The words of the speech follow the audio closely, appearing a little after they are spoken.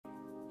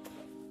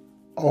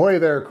Ahoy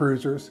there,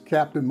 cruisers.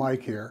 Captain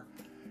Mike here.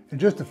 In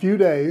just a few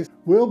days,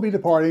 we'll be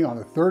departing on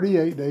a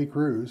 38-day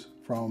cruise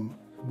from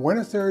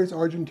Buenos Aires,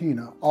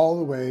 Argentina, all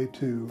the way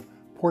to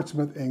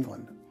Portsmouth,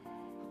 England.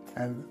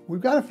 And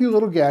we've got a few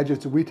little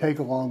gadgets that we take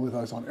along with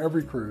us on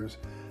every cruise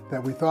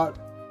that we thought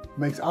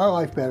makes our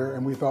life better,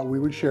 and we thought we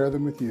would share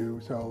them with you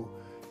so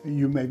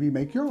you maybe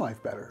make your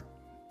life better.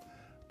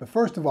 But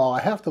first of all, I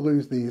have to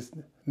lose these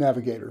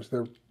navigators.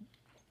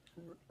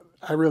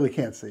 I really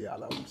can't see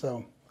out of them.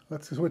 So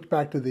let's switch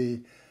back to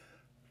the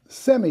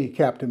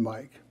semi-Captain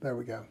Mike. There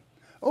we go.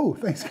 Oh,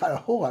 things got a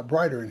whole lot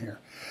brighter in here.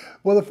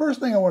 Well, the first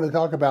thing I want to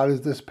talk about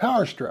is this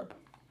power strip,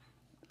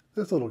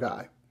 this little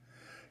guy.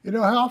 You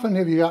know, how often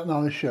have you gotten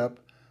on a ship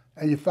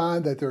and you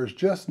find that there's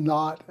just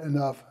not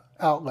enough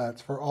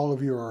outlets for all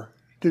of your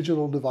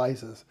digital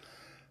devices?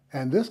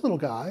 And this little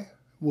guy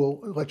will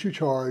let you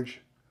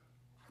charge,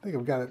 I think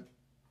I've got it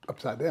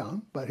upside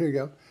down, but here you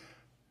go,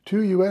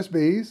 2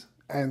 USBs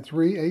and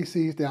 3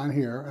 ACs down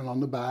here, and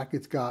on the back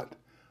it's got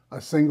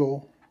a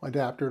single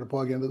adapter to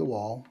plug into the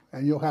wall,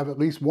 and you'll have at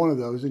least one of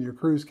those in your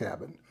cruise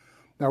cabin.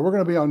 Now we're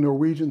going to be on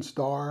Norwegian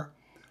Star.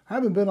 I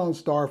haven't been on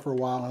Star for a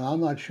while, and I'm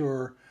not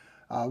sure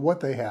what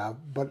they have,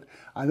 but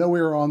I know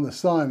we were on the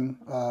Sun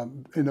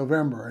in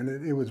November,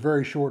 and it was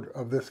very short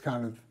of this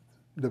kind of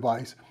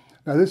device.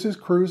 Now this is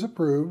cruise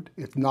approved.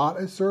 It's not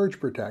a surge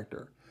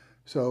protector,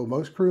 so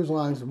most cruise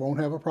lines won't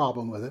have a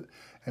problem with it,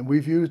 and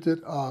we've used it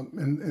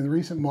in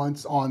recent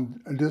months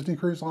on a Disney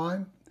Cruise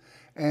Line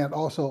and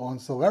also on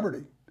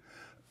Celebrity.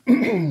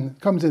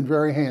 Comes in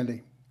very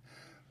handy.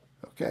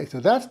 Okay, so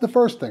that's the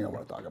first thing I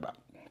want to talk about.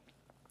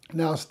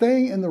 Now,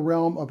 staying in the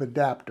realm of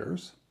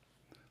adapters,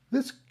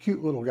 this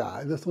cute little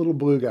guy, this little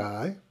blue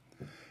guy,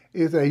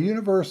 is a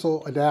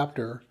universal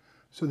adapter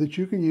so that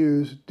you can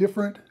use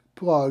different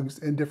plugs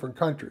in different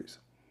countries.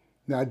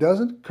 Now, it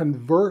doesn't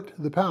convert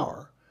the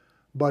power,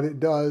 but it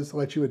does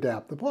let you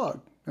adapt the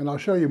plug. And I'll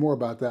show you more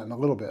about that in a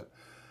little bit.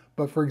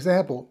 But for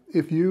example,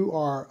 if you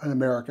are an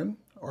American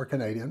or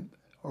Canadian,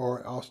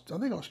 or I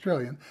think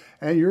Australian,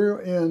 and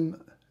you're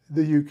in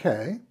the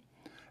UK,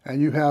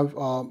 and you have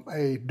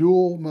a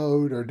dual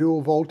mode or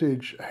dual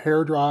voltage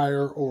hair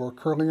dryer or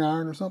curling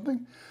iron or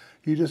something,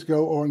 you just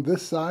go on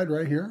this side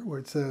right here where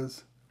it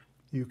says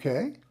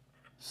UK,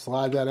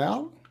 slide that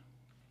out,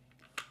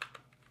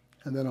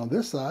 and then on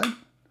this side,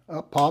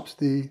 up pops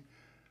the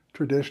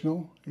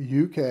traditional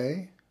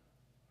UK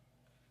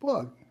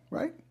plug,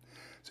 right?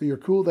 So you're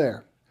cool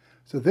there.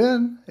 So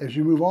then, as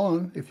you move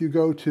on, if you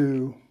go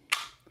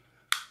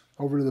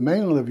over to the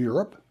mainland of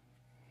Europe,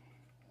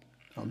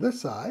 on this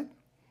side,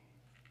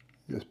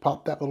 you just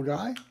pop that little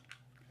guy,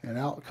 and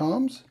out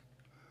comes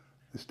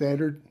the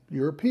standard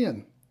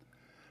European.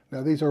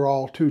 Now these are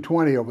all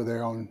 220 over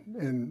there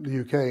in the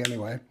UK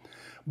anyway,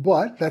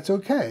 but that's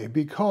okay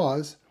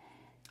because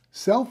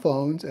cell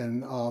phones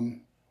and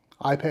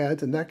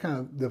iPads and that kind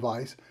of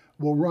device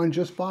will run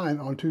just fine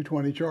on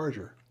 220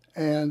 charger,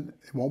 and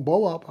it won't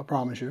blow up, I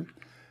promise you.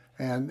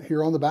 And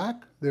here on the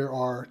back, there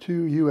are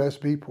 2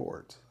 USB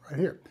ports right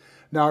here.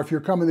 Now, if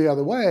you're coming the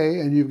other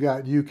way and you've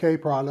got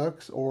UK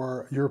products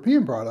or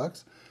European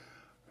products,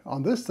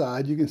 on this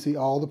side, you can see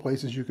all the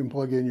places you can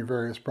plug in your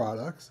various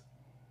products.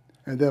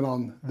 And then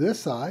on this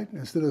side,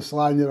 instead of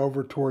sliding it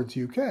over towards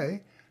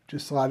UK,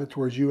 just slide it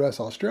towards US,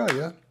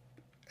 Australia,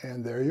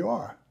 and there you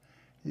are.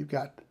 You've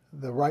got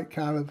the right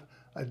kind of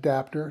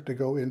adapter to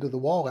go into the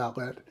wall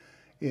outlet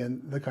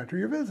in the country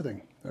you're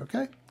visiting,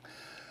 okay?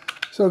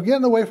 So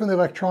getting away from the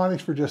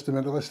electronics for just a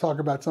minute, let's talk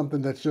about something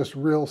that's just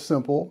real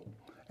simple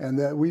and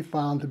that we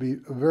found to be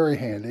very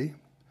handy,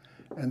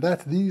 and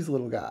that's these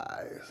little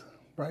guys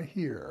right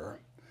here.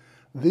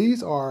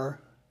 These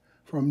are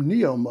from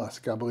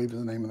NEOSMUCK, I believe is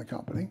the name of the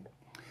company,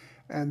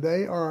 and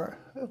they are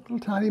little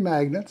tiny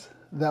magnets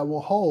that will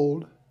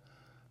hold,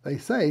 they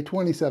say,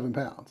 27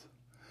 pounds.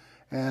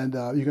 And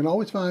you can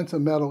always find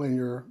some metal in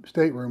your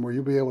stateroom where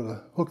you'll be able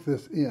to hook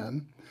this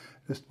in,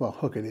 well,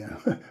 hook it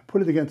in,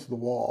 put it against the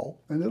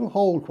wall, and it'll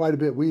hold quite a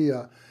bit. We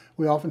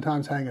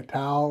oftentimes hang a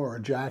towel or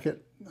a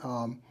jacket,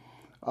 a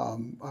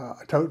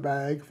tote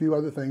bag, a few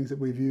other things that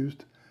we've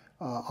used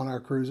on our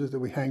cruises that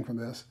we hang from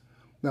this.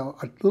 Now,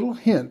 a little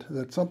hint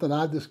that's something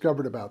I've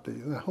discovered about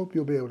these, and I hope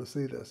you'll be able to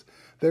see this.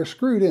 They're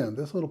screwed in.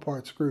 This little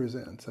part screws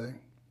in, see?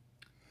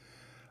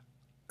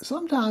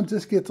 Sometimes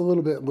this gets a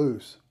little bit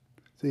loose.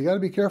 So you got to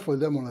be careful. It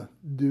doesn't want to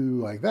do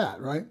like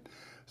that, right?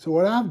 So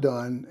what I've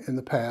done in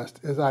the past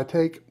is I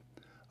take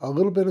a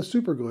little bit of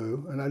super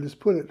glue and I just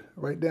put it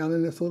right down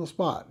in this little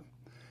spot.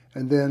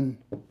 And then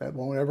that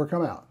won't ever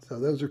come out. So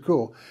those are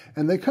cool.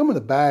 And they come in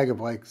a bag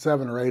of like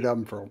 7 or 8 of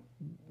them for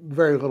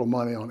very little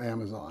money on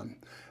Amazon.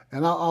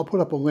 And I'll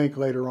put up a link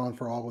later on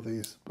for all of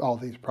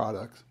these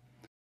products.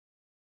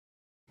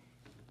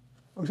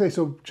 Okay,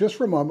 so just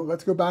for a moment,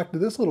 let's go back to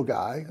this little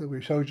guy that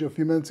we showed you a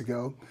few minutes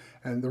ago.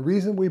 And the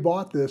reason we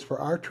bought this for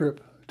our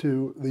trip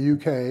to the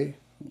UK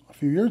a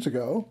few years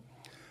ago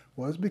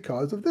was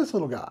because of this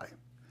little guy,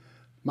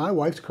 my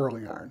wife's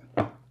curling iron.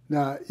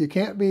 Now, you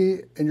can't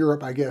be in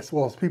Europe, I guess,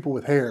 well, it's people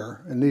with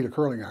hair and need a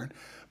curling iron,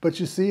 but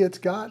you see it's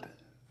got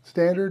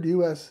standard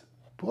US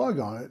plug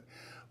on it,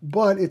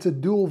 but it's a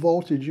dual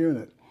voltage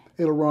unit.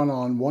 It'll run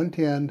on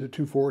 110 to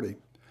 240,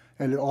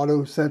 and it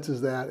auto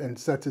senses that and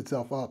sets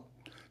itself up.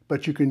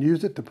 But you can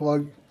use it to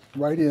plug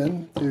right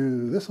in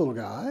to this little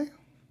guy,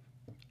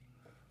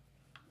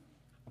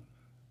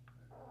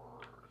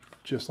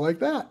 just like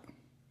that.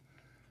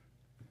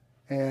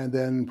 And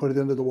then put it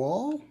into the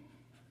wall,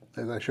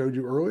 as I showed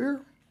you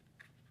earlier,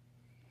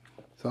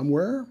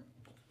 somewhere.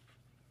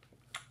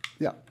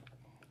 Yeah,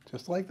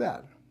 just like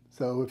that.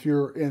 So if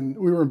you're in,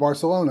 we were in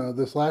Barcelona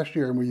this last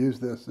year and we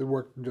used this, it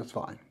worked just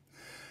fine.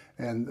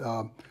 And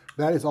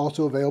that is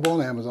also available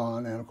on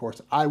Amazon, and of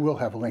course I will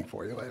have a link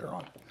for you later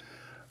on.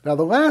 Now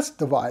the last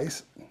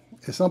device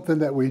is something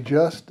that we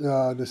just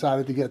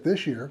decided to get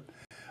this year.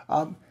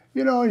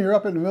 You know, you're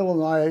up in the middle of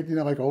the night, you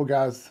know, like old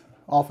guys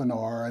often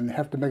are, and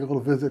have to make a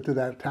little visit to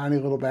that tiny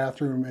little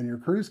bathroom in your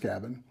cruise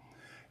cabin.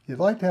 You'd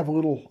like to have a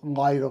little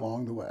light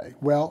along the way.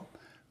 Well,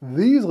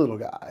 these little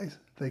guys,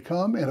 they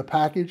come in a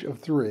package of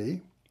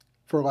 3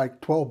 for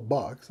like 12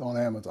 bucks on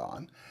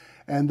Amazon,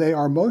 and they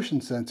are motion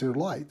sensored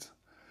lights.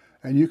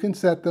 And you can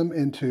set them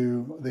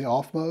into the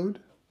off mode,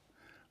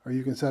 or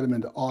you can set them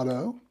into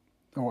auto,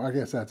 or I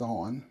guess that's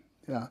on.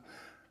 Yeah,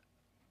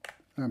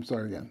 I'm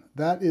sorry again.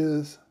 That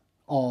is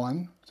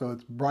on, so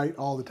it's bright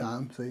all the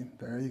time. See,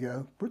 there you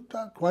go.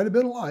 Quite a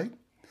bit of light.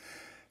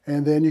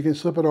 And then you can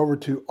slip it over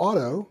to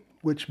auto,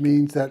 which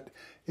means that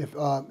if,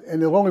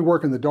 and it'll only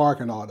work in the dark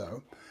in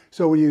auto.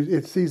 So when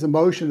it sees a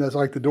motion as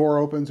like the door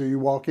opens or you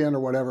walk in or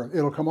whatever,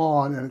 it'll come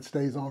on and it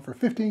stays on for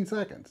 15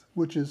 seconds,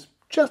 which is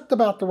just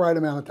about the right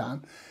amount of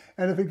time.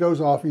 And if it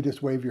goes off, you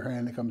just wave your hand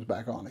and it comes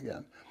back on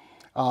again.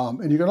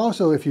 And you can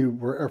also, if you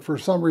were, for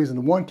some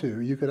reason want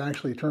to, you could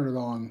actually turn it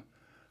on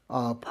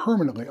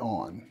permanently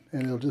on,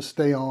 and it'll just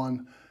stay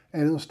on.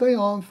 And it'll stay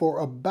on for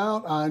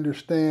about, I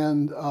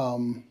understand,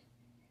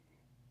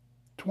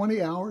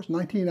 20 hours,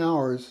 19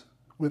 hours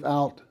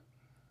without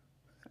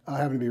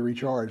having to be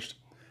recharged.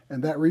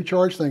 And that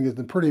recharge thing is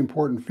a pretty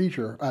important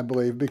feature, I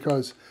believe,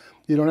 because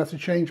you don't have to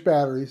change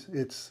batteries.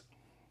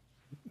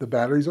 The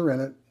batteries are in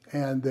it,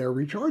 and they're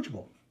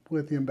rechargeable,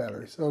 lithium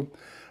batteries. So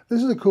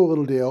this is a cool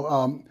little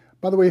deal.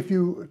 By the way, if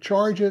you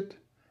charge it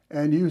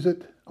and use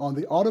it on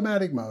the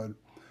automatic mode,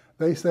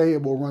 they say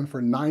it will run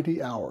for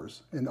 90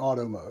 hours in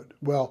auto mode.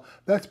 Well,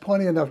 that's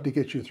plenty enough to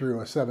get you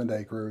through a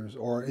 7-day cruise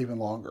or even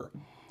longer.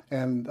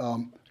 And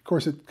of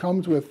course, it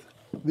comes with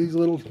these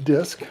little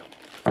discs,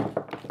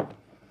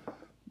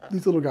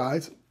 these little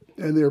guys,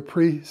 and they're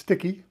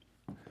pre-sticky,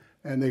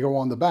 and they go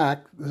on the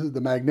back. This is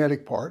the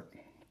magnetic part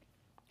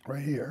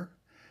right here,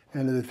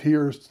 and it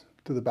adheres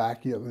to the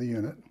back of the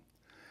unit.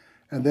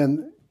 And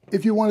then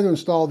if you wanted to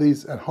install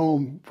these at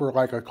home for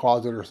like a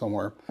closet or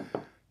somewhere,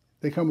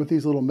 they come with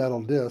these little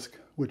metal discs,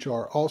 which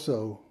are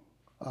also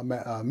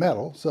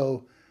metal,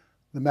 so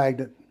the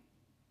magnet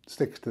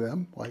sticks to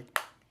them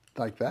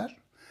like that.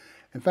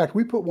 In fact,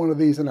 we put one of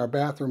these in our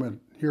bathroom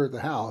here at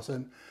the house,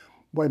 and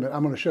wait a minute,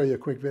 I'm going to show you a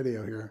quick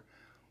video here.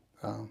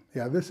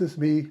 Yeah, this is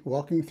me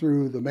walking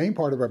through the main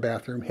part of our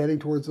bathroom, heading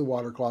towards the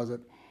water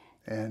closet,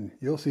 and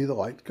you'll see the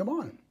light come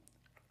on.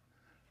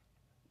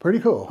 Pretty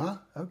cool, huh?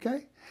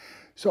 Okay.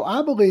 So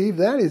I believe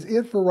that is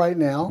it for right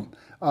now.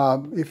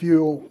 If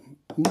you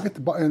look at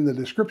in the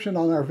description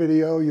on our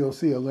video, you'll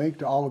see a link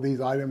to all of these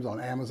items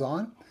on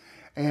Amazon.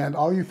 And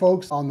all you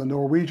folks on the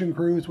Norwegian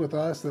cruise with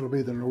us, that'll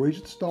be the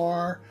Norwegian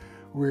Star.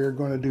 We're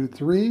going to do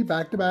 3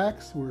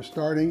 back-to-backs. We're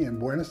starting in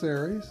Buenos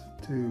Aires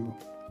to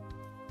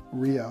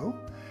Rio.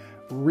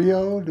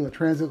 Rio to a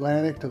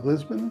transatlantic to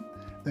Lisbon.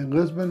 Then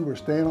Lisbon, we're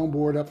staying on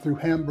board up through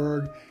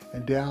Hamburg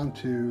and down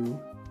to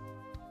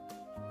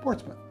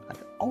Portsmouth. I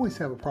always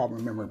have a problem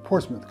remembering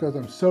Portsmouth because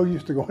I'm so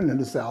used to going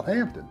into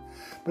Southampton.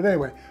 But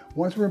anyway,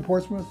 once we're in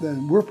Portsmouth,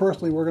 then we're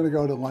going to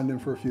go to London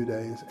for a few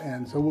days.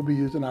 And so we'll be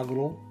using our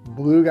little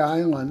blue guy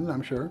in London,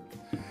 I'm sure.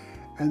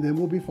 And then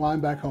we'll be flying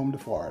back home to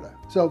Florida.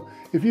 So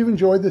if you've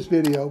enjoyed this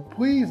video,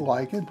 please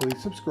like it,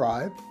 please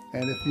subscribe.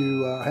 And if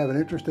you have an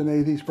interest in any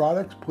of these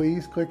products,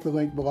 please click the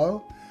link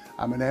below.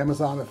 I'm an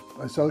Amazon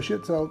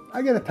associate, so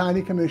I get a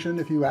tiny commission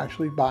if you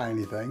actually buy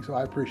anything, so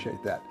I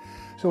appreciate that.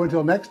 So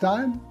until next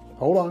time,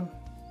 hold on.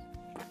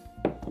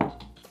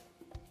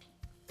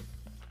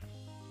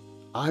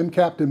 I'm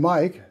Captain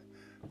Mike,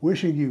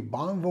 wishing you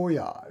bon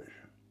voyage.